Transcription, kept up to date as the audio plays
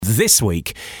this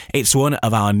week, it's one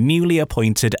of our newly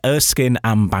appointed Erskine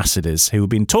ambassadors who we've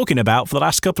been talking about for the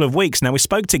last couple of weeks. Now, we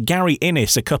spoke to Gary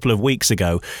Innes a couple of weeks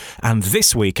ago, and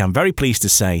this week I'm very pleased to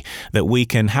say that we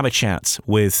can have a chat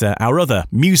with our other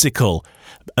musical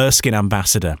Erskine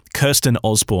ambassador, Kirsten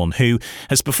Osborne, who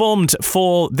has performed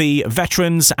for the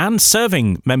veterans and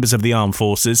serving members of the armed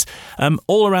forces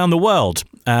all around the world.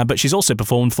 But she's also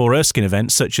performed for Erskine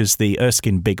events such as the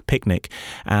Erskine Big Picnic.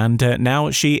 And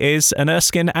now she is an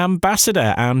Erskine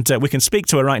ambassador. And we can speak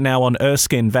to her right now on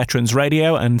Erskine Veterans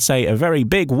Radio and say a very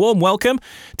big warm welcome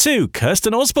to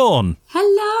Kirsten Osborne.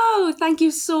 Hello, thank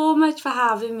you so much for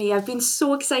having me. I've been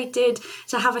so excited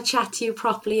to have a chat to you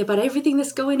properly about everything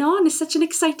that's going on. It's such an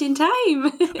exciting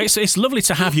time. It's lovely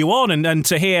to have you on and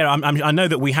to hear. I know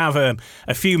that we have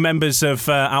a few members of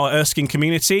our Erskine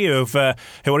community who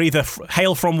are either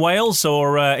hail from Wales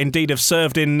or indeed have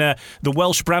served in the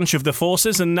Welsh branch of the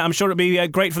forces, and I'm sure it'd be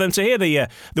great for them to hear the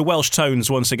Welsh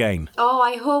tones once again. Oh,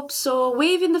 I hope so.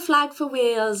 Waving the flag for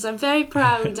Wales. I'm very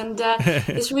proud, and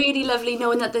it's really lovely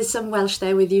knowing that there's some Welsh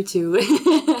there with you too.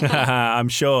 I'm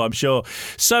sure.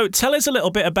 So tell us a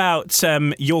little bit about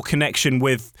your connection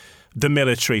with the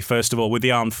military, first of all, with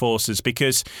the armed forces,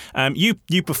 because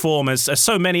you perform, as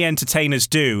so many entertainers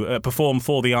do, perform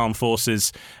for the armed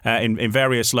forces in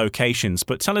various locations.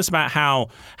 But tell us about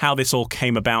how this all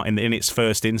came about in its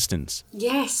first instance.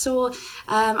 Yes, so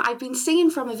I've been singing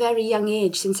from a very young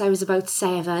age, since I was about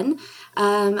 7.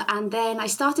 And then I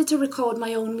started to record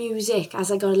my own music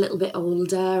as I got a little bit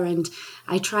older, and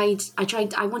I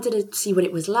wanted to see what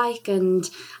it was like, and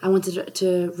I wanted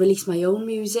to release my own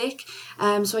music.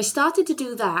 So I started to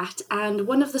do that, and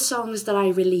one of the songs that I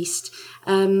released,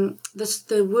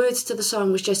 the words to the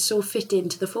song was just so fitting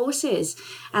to the forces.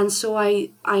 And so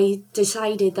I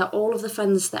decided that all of the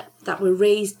funds that were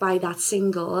raised by that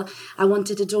single, I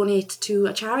wanted to donate to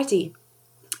a charity.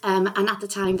 And at the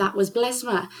time that was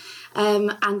Blesma.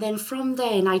 And then from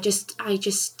then I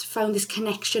just found this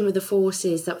connection with the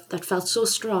forces that felt so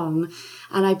strong,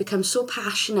 and I become so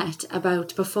passionate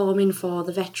about performing for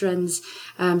the veterans,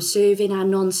 serving and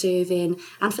non-serving,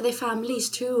 and for their families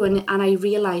too. And I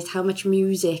realised how much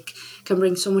music can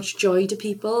bring so much joy to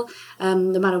people,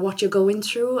 no matter what you're going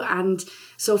through. And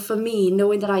so for me,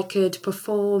 knowing that I could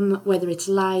perform, whether it's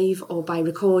live or by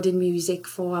recording music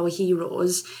for our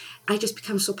heroes, I just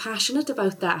become so passionate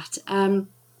about that.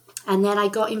 And then I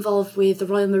got involved with the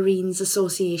Royal Marines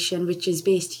Association, which is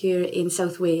based here in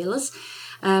South Wales.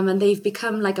 And they've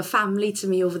become like a family to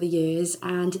me over the years,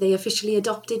 and they officially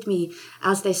adopted me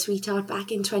as their sweetheart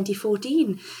back in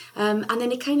 2014. And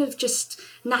then it kind of just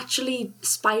naturally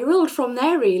spiraled from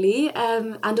there, really.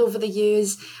 And over the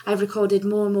years, I've recorded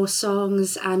more and more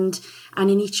songs, and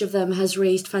in each of them has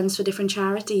raised funds for different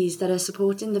charities that are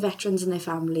supporting the veterans and their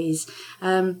families.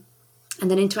 And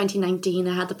then in 2019,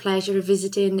 I had the pleasure of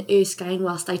visiting Erskine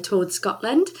whilst I toured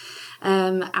Scotland.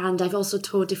 And I've also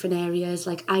toured different areas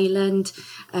like Ireland,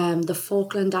 the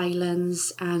Falkland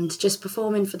Islands, and just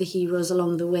performing for the heroes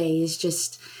along the way is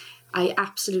just, I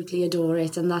absolutely adore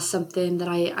it. And that's something that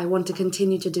I want to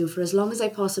continue to do for as long as I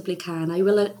possibly can. I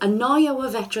will annoy our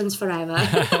veterans forever.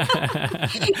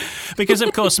 Because,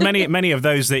 of course, many of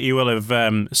those that you will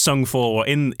have sung for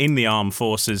in the armed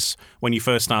forces when you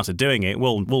first started doing it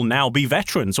will now be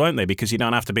veterans, won't they? Because you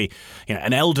don't have to be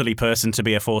an elderly person to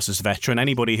be a forces veteran.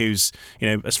 Anybody who's,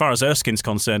 as far as Erskine's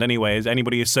concerned anyway,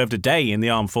 anybody who's served a day in the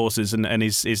armed forces and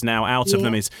is now out of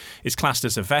them is classed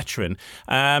as a veteran.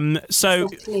 So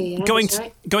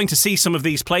Exactly, going to see some of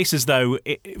these places, though,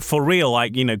 for real,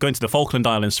 like, going to the Falkland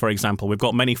Islands, for example. We've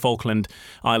got many Falkland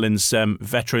Islands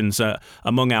veterans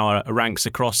among our ranks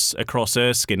across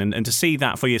Erskine, and to see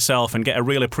that for yourself and get a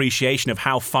real appreciation of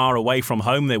how far away from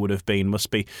home they would have been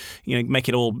must be, make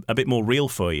it all a bit more real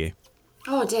for you.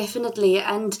 Oh, definitely.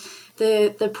 And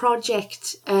the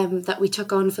project that we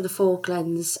took on for the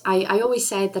Falklands, I always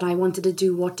said that I wanted to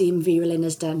do what Dame Vera Lynn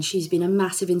has done. She's been a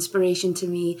massive inspiration to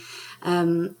me,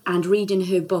 and reading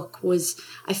her book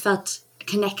I felt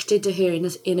connected to her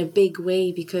in a big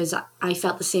way, because I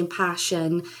felt the same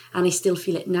passion, and I still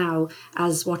feel it now,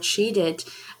 as what she did.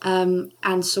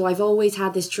 And so I've always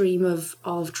had this dream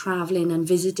of travelling and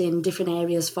visiting different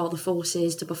areas for the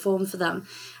forces to perform for them.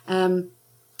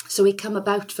 So it came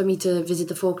about for me to visit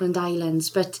the Falkland Islands,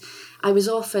 but I was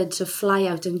offered to fly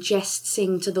out and just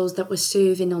sing to those that were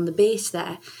serving on the base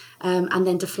there, and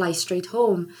then to fly straight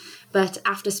home. But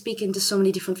after speaking to so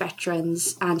many different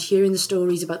veterans and hearing the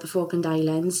stories about the Falkland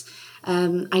Islands,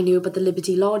 I knew about the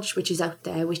Liberty Lodge, which is out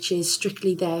there, which is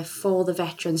strictly there for the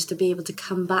veterans to be able to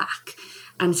come back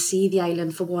and see the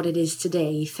island for what it is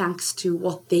today, thanks to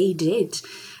what they did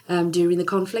during the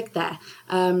conflict there.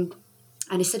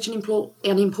 And it's such an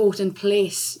important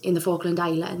place in the Falkland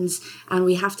Islands, and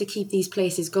we have to keep these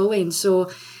places going.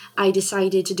 So I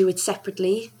decided to do it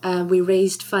separately. We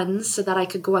raised funds so that I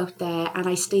could go out there, and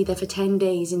I stayed there for 10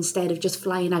 days instead of just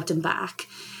flying out and back.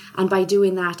 And by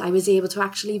doing that, I was able to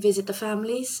actually visit the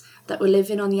families that were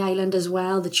living on the island as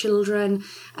well, the children,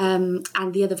 and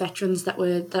the other veterans that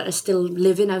are still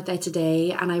living out there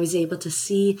today. And I was able to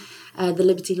see the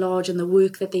Liberty Lodge and the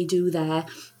work that they do there.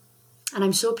 And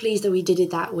I'm so pleased that we did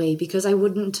it that way, because I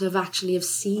wouldn't have actually have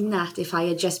seen that if I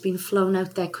had just been flown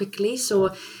out there quickly.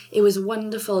 So it was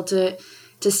wonderful to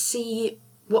see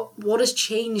what has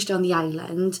changed on the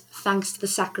island thanks to the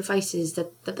sacrifices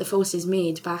that the forces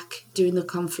made back during the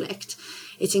conflict.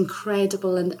 It's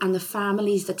incredible, and the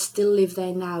families that still live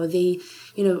there now,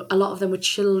 a lot of them were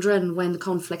children when the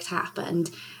conflict happened,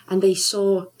 and they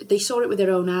saw it with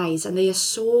their own eyes, and they are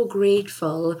so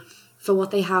grateful for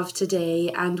what they have today.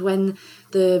 And when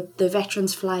the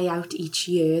veterans fly out each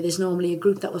year, there's normally a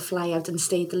group that will fly out and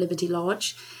stay at the Liberty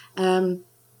Lodge.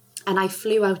 And I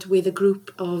flew out with a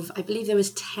group of, I believe there was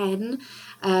 10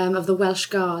 of the Welsh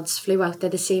Guards flew out there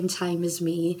the same time as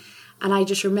me. And I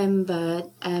just remember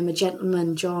a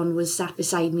gentleman, John, was sat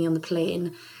beside me on the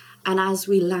plane. And as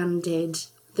we landed,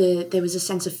 there was a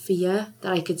sense of fear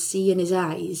that I could see in his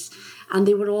eyes. And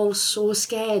they were all so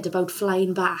scared about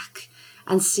flying back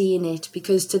and seeing it,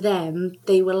 because to them,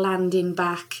 they were landing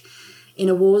back in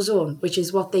a war zone, which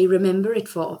is what they remember it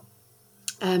for.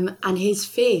 And his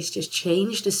face just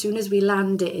changed as soon as we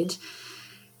landed.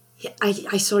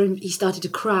 I saw him, he started to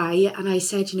cry, and I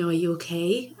said, are you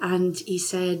okay? And he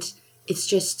said, it's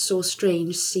just so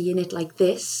strange seeing it like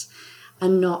this,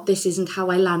 and this isn't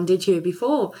how I landed here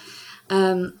before.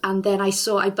 And then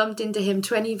I bumped into him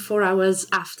 24 hours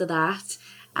after that,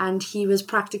 and he was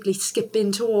practically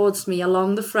skipping towards me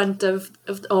along the front of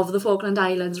the Falkland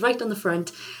Islands, right on the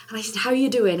front. And I said, how are you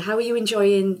doing? How are you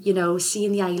enjoying,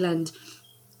 seeing the island?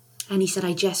 And he said,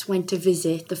 I just went to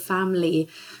visit the family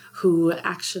who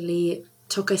actually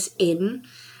took us in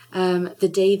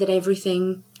the day that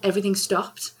everything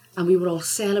stopped, and we were all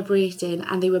celebrating,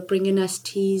 and they were bringing us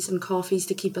teas and coffees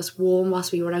to keep us warm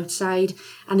whilst we were outside,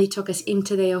 and they took us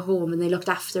into their home and they looked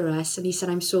after us. And he said,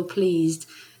 I'm so pleased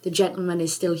the gentleman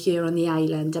is still here on the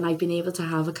island, and I've been able to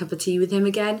have a cup of tea with him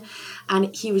again.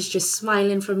 And he was just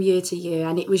smiling from year to year,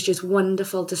 and it was just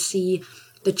wonderful to see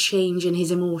the change in his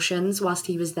emotions whilst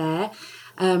he was there.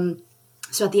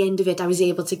 So at the end of it, I was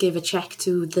able to give a cheque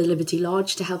to the Liberty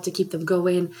Lodge to help to keep them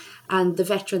going. And the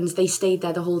veterans, they stayed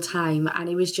there the whole time. And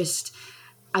it was just,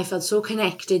 I felt so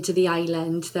connected to the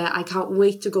island that I can't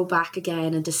wait to go back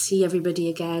again and to see everybody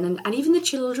again. And even the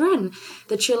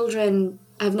children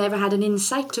have never had an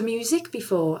insight to music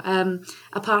before,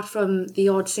 apart from the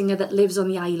odd singer that lives on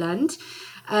the island.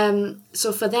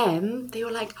 So for them, they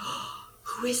were like,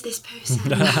 who is this person?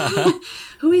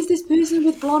 Who is this person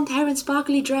with blonde hair and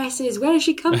sparkly dresses? Where has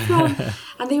she come from?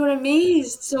 And they were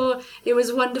amazed. So it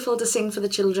was wonderful to sing for the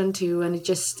children too. And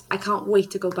I can't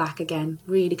wait to go back again.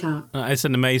 Really can't. It's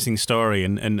an amazing story.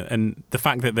 And the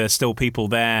fact that there's still people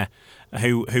there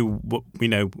who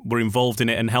were involved in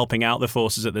it and helping out the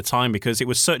forces at the time, because it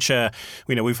was such a,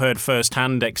 we've heard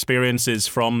first-hand experiences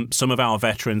from some of our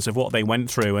veterans of what they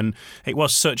went through. And it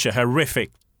was such a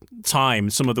horrific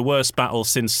time, some of the worst battles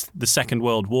since the Second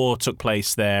World War took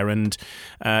place there, and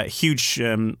huge,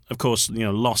 of course,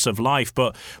 loss of life.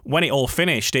 But when it all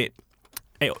finished, it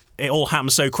all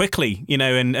happened so quickly,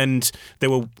 and they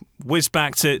were whizzed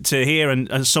back to here,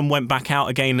 and some went back out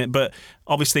again. But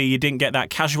obviously, you didn't get that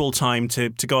casual time to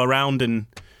go around and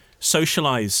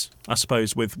socialise, I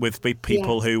suppose, with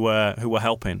people who were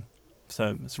helping.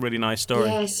 So it's a really nice story.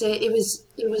 Yes, it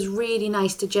was really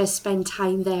nice to just spend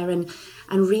time there and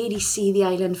really see the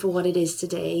island for what it is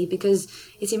today, because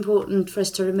it's important for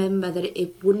us to remember that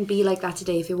it wouldn't be like that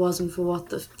today if it wasn't for what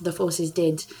the forces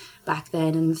did back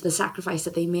then and the sacrifice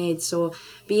that they made. So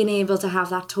being able to have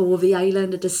that tour of the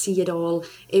island and to see it all,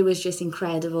 it was just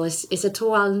incredible. It's a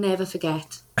tour I'll never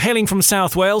forget. Hailing from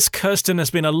South Wales, Kirsten has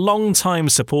been a long-time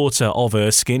supporter of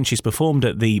Erskine. She's performed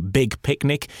at the Big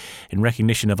Picnic in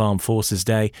recognition of Armed Forces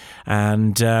Day,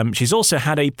 and she's also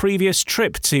had a previous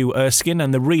trip to Erskine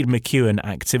and the Reed McEwen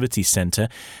Activity Centre,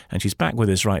 and she's back with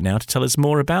us right now to tell us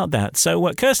more about that.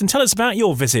 So, Kirsten, tell us about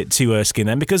your visit to Erskine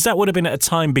then, because that would have been at a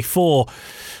time before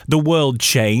the world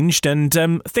changed and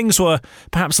things were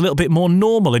perhaps a little bit more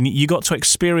normal, and you got to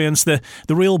experience the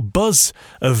real buzz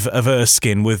of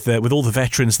Erskine with all the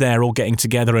veterans there all getting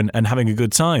together and having a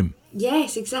good time.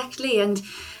 Yes, exactly. And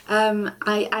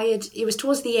it was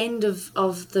towards the end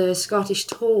of the Scottish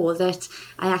tour that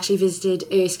I actually visited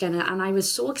Erskine, and I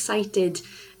was so excited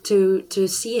to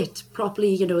see it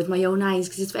properly, with my own eyes,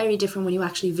 because it's very different when you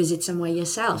actually visit somewhere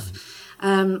yourself.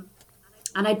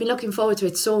 And I'd been looking forward to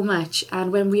it so much.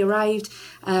 And when we arrived,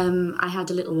 I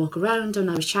had a little walk around and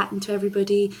I was chatting to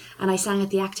everybody, and I sang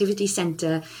at the activity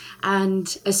centre.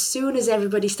 And as soon as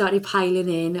everybody started piling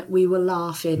in, we were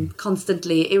laughing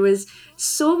constantly. It was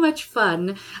so much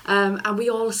fun. And we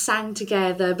all sang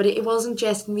together, but it wasn't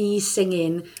just me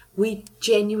singing. We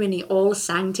genuinely all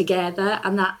sang together,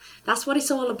 and that's what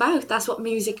it's all about. That's what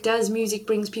music does. Music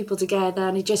brings people together,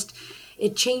 and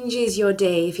it changes your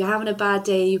day. If you're having a bad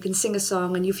day, you can sing a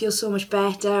song and you feel so much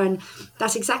better. And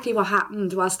that's exactly what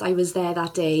happened whilst I was there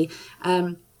that day.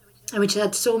 And we just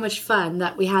had so much fun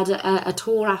that we had a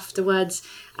tour afterwards.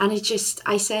 And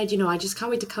I said, I just can't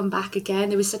wait to come back again.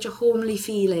 There was such a homely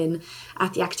feeling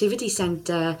at the activity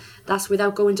centre. That's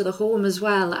without going to the home as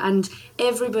well. And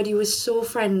everybody was so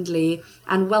friendly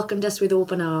and welcomed us with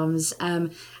open arms.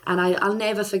 And I'll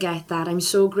never forget that. I'm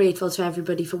so grateful to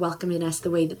everybody for welcoming us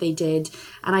the way that they did.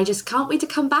 And I just can't wait to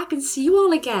come back and see you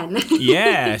all again.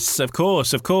 Yes, of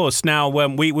course. Now,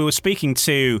 we were speaking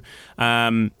to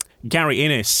Gary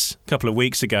Innes a couple of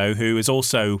weeks ago, who has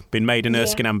also been made an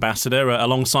Erskine ambassador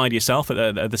alongside yourself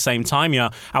at the same time. You're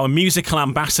our musical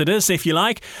ambassadors, if you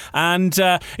like. And,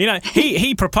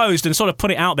 he proposed and sort of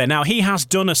put it out there. Now, he has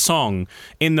done a song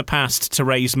in the past to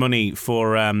raise money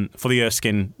for the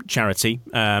Erskine charity.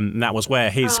 That was where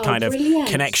his brilliant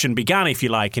connection began, if you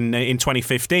like, in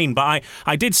 2015. But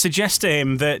I did suggest to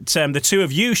him that the two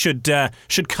of you should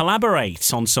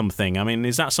collaborate on something. I mean,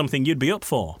 is that something you'd be up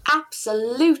for?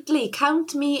 Absolutely.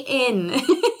 Count me in. I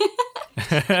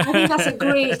think that's a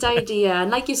great idea. And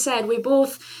like you said, we're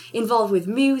both involved with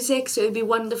music, so it would be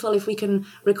wonderful if we can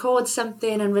record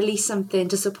something and release something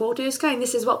to support Erskine.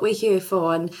 This is what we're here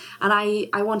for. And I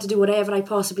want to do whatever I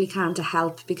possibly can to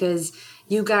help, because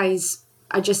you guys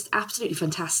are just absolutely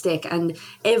fantastic. And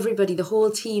everybody, the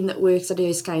whole team that works at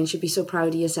Erskine, should be so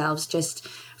proud of yourselves just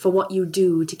for what you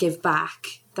do to give back.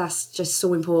 That's just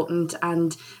so important,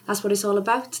 and that's what it's all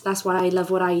about. That's why I love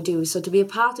what I do. So to be a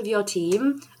part of your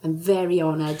team, I'm very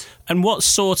honoured. And what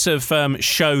sort of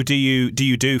show do you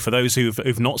do for those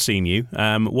who've not seen you?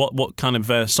 What kind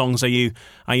of songs are you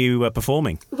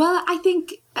performing? Well, I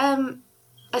think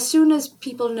as soon as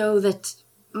people know that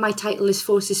my title is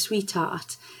Forces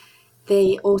Sweetheart,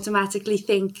 they automatically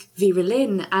think Vera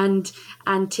Lynn and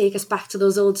take us back to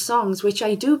those old songs, which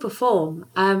I do perform.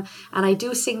 And I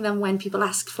do sing them when people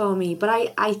ask for me.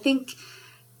 But I think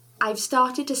I've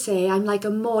started to say I'm like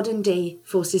a modern day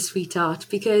Forces Sweetheart,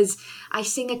 because I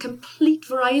sing a complete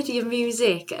variety of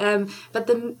music. But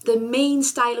the main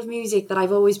style of music that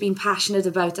I've always been passionate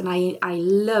about and I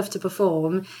love to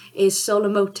perform is soul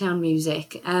and Motown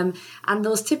music. And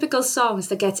those typical songs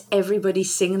that gets everybody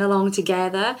singing along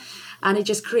together. And it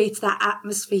just creates that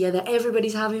atmosphere that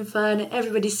everybody's having fun,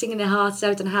 everybody's singing their hearts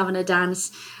out and having a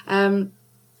dance. So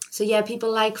yeah,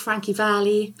 people like Frankie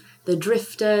Valli, The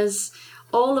Drifters,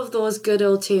 all of those good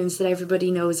old tunes that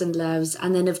everybody knows and loves.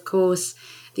 And then, of course,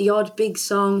 the odd big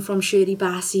song from Shirley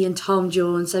Bassey and Tom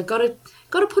Jones. I've got to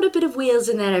put a bit of Wales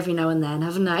in there every now and then,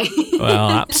 haven't I? Well,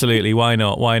 absolutely. Why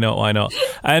not?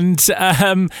 And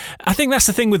I think that's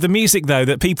the thing with the music, though,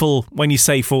 that people, when you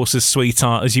say Forces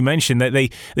Sweetheart, as you mentioned, that they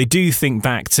do think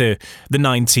back to the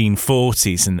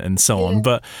 1940s and so on.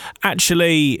 But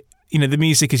actually, the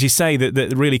music, as you say,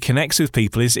 that really connects with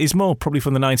people is more probably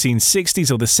from the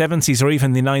 1960s or the 70s or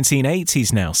even the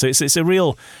 1980s now. So it's a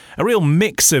real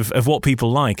mix of what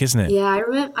people like, isn't it? Yeah,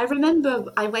 I remember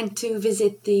I went to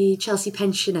visit the Chelsea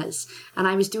Pensioners, and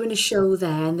I was doing a show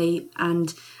there,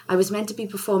 and I was meant to be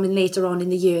performing later on in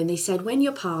the year, and they said, when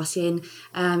you're passing,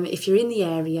 if you're in the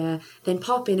area, then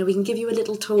pop in and we can give you a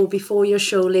little tour before your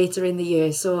show later in the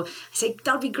year. So I said,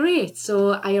 that'll be great.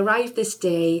 So I arrived this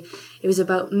day. It was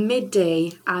about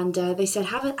midday, and they said,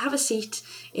 have a seat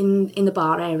in the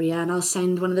bar area, and I'll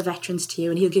send one of the veterans to you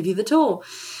and he'll give you the tour.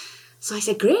 So I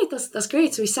said, great, that's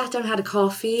great. So we sat down, had a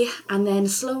coffee, and then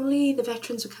slowly the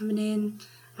veterans were coming in,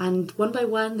 and one by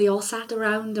one they all sat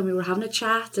around and we were having a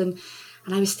chat, and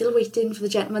I was still waiting for the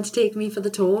gentleman to take me for the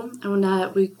tour.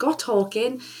 And we got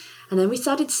talking, and then we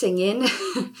started singing.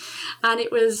 And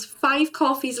it was 5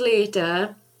 coffees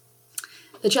later,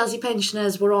 the Chelsea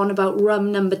Pensioners were on about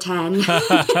rum number 10.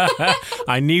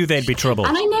 I knew there'd be trouble.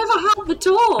 And I never had the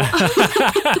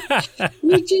tour.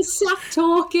 We just sat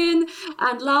talking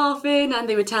and laughing, and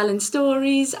they were telling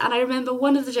stories. And I remember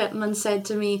one of the gentlemen said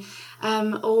to me,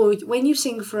 when you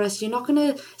sing for us, you're not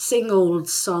going to sing old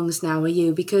songs now, are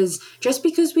you? Because just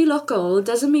because we look old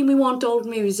doesn't mean we want old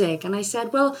music. And I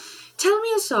said, well, tell me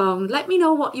a song. Let me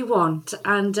know what you want.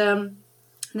 And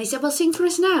And they said, well, sing for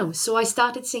us now. So I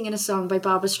started singing a song by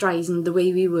Barbara Streisand, The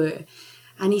Way We Were.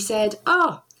 And he said,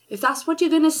 oh, if that's what you're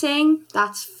going to sing,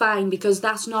 that's fine, because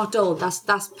that's not old.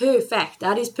 That's perfect.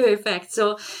 That is perfect.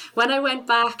 So when I went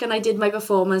back and I did my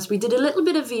performance, we did a little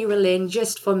bit of Vera Lynn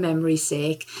just for memory's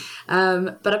sake.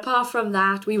 But apart from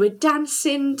that, we were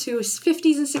dancing to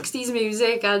 50s and 60s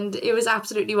music, and it was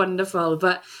absolutely wonderful.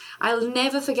 But I'll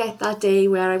never forget that day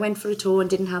where I went for a tour and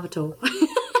didn't have a tour.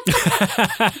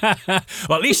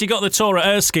 Well, at least you got the tour at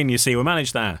Erskine, you see. We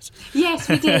managed that. Yes,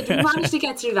 we did. We managed to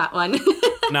get through that one.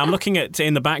 Now, I'm looking at,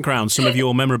 in the background, some of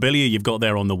your memorabilia you've got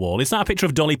there on the wall. Is that a picture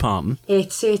of Dolly Parton?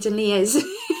 It certainly is.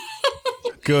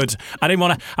 Good. I didn't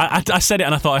want to... I said it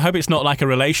and I thought, I hope it's not like a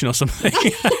relation or something.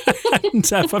 And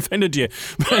I've offended you.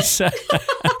 But,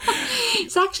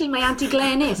 It's actually my Auntie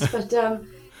Glenys, but...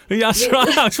 yeah, that's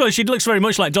right. Well, she looks very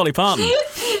much like Dolly Parton.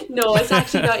 No, it's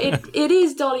actually not. It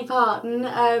is Dolly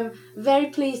Parton. Very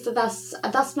pleased that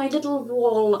that's my little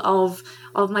wall of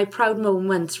my proud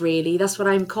moments, really. That's what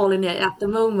I'm calling it at the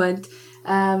moment.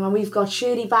 And we've got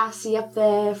Shirley Bassey up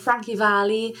there, Frankie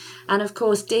Valli, and of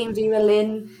course Dame Vera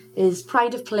Lynn is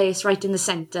pride of place right in the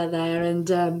centre there. And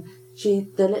the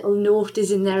little note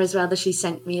is in there as well that she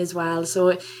sent me as well. So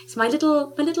it's my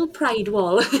little pride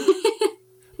wall.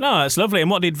 No, that's lovely.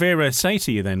 And what did Vera say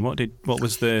to you then? What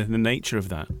was the nature of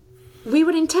that? We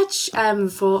were in touch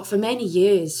for many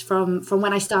years, from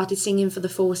when I started singing for the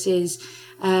Forces.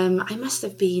 I must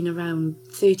have been around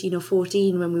 13 or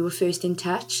 14 when we were first in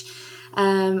touch.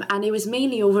 And it was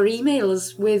mainly over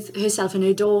emails with herself and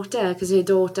her daughter, because her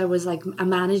daughter was like a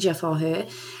manager for her.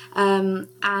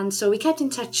 And so we kept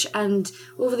in touch, and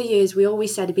over the years we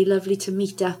always said it'd be lovely to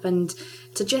meet up and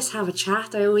to just have a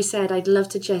chat. I always said I'd love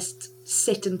to just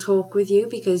sit and talk with you,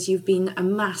 because you've been a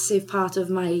massive part of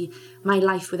my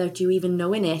life without you even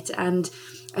knowing it, and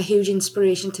a huge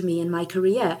inspiration to me in my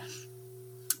career.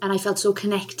 And I felt so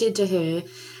connected to her.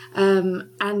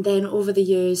 And then over the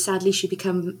years, sadly, she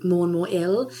became more and more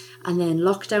ill, and then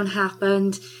lockdown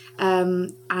happened,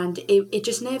 and it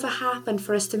just never happened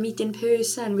for us to meet in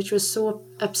person, which was so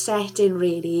upsetting,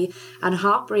 really, and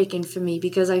heartbreaking for me,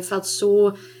 because I felt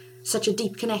such a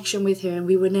deep connection with her, and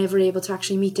we were never able to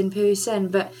actually meet in person.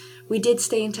 But we did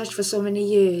stay in touch for so many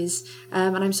years,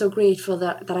 and I'm so grateful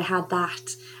that I had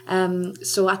that.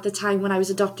 So at the time when I was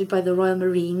adopted by the Royal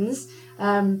Marines,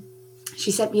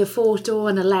 she sent me a photo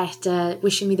and a letter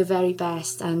wishing me the very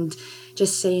best, and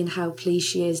just saying how pleased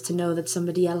she is to know that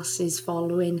somebody else is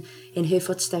following in her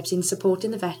footsteps in supporting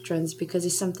the veterans, because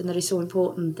it's something that is so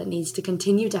important that needs to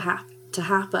continue to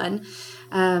happen.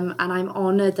 And I'm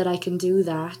honoured that I can do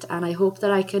that, and I hope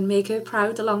that I can make her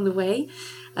proud along the way.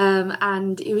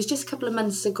 And it was just a couple of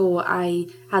months ago I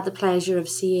had the pleasure of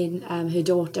seeing her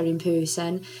daughter in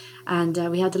person, and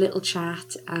we had a little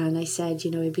chat, and I said,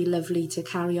 it'd be lovely to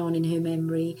carry on in her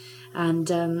memory. And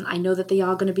I know that they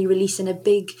are going to be releasing a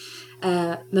big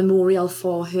memorial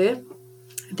for her,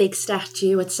 a big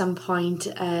statue at some point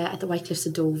at the White Cliffs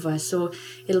of Dover. So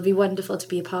it'll be wonderful to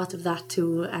be a part of that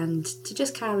too, and to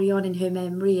just carry on in her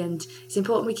memory. And it's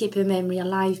important we keep her memory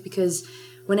alive, because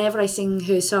whenever I sing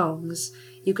her songs,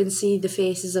 you can see the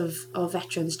faces of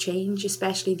veterans change,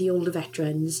 especially the older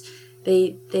veterans.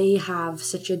 They have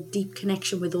such a deep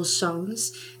connection with those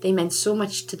songs. They meant so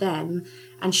much to them,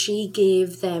 and she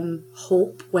gave them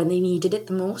hope when they needed it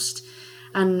the most.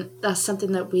 And that's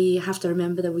something that we have to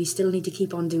remember, that we still need to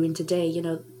keep on doing today.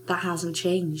 That hasn't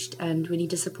changed, and we need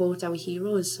to support our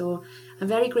heroes. So I'm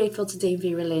very grateful to Dame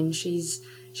Vera Lynn. She's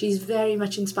very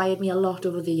much inspired me a lot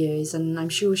over the years, and I'm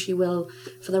sure she will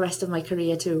for the rest of my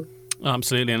career too.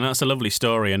 Absolutely, and that's a lovely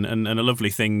story, and a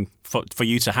lovely thing for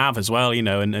you to have as well,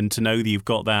 and to know that you've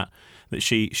got that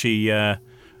she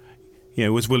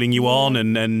was willing you on,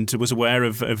 and was aware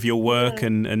of your work,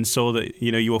 and saw that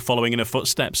you were following in her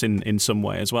footsteps in some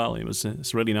way as well.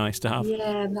 It's really nice to have.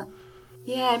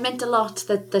 Yeah, it meant a lot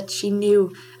that she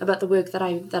knew about the work that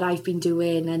I've been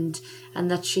doing, and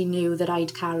that she knew that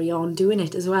I'd carry on doing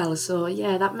it as well. So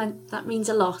yeah, that means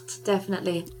a lot,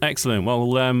 definitely. Excellent.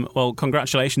 Well,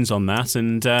 congratulations on that,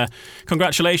 and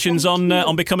congratulations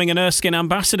on becoming an Erskine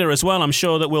ambassador as well. I'm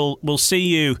sure that we'll see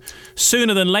you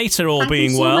sooner than later, all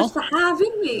being well. Thank you so much for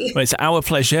having me. Well, it's our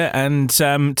pleasure. And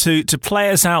to play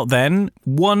us out, then,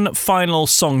 one final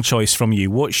song choice from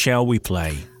you. What shall we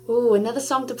play? Oh, another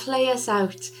song to play us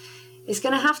out. It's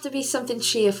going to have to be something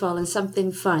cheerful and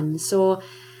something fun. So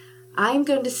I'm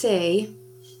going to say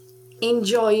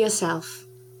Enjoy Yourself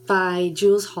by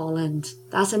Jools Holland.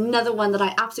 That's another one that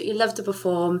I absolutely love to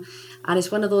perform. And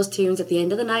it's one of those tunes at the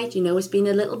end of the night. It's been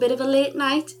a little bit of a late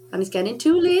night, and it's getting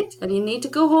too late, and you need to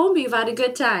go home, but you've had a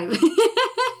good time.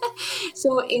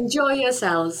 So enjoy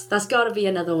yourselves. That's got to be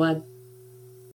another one.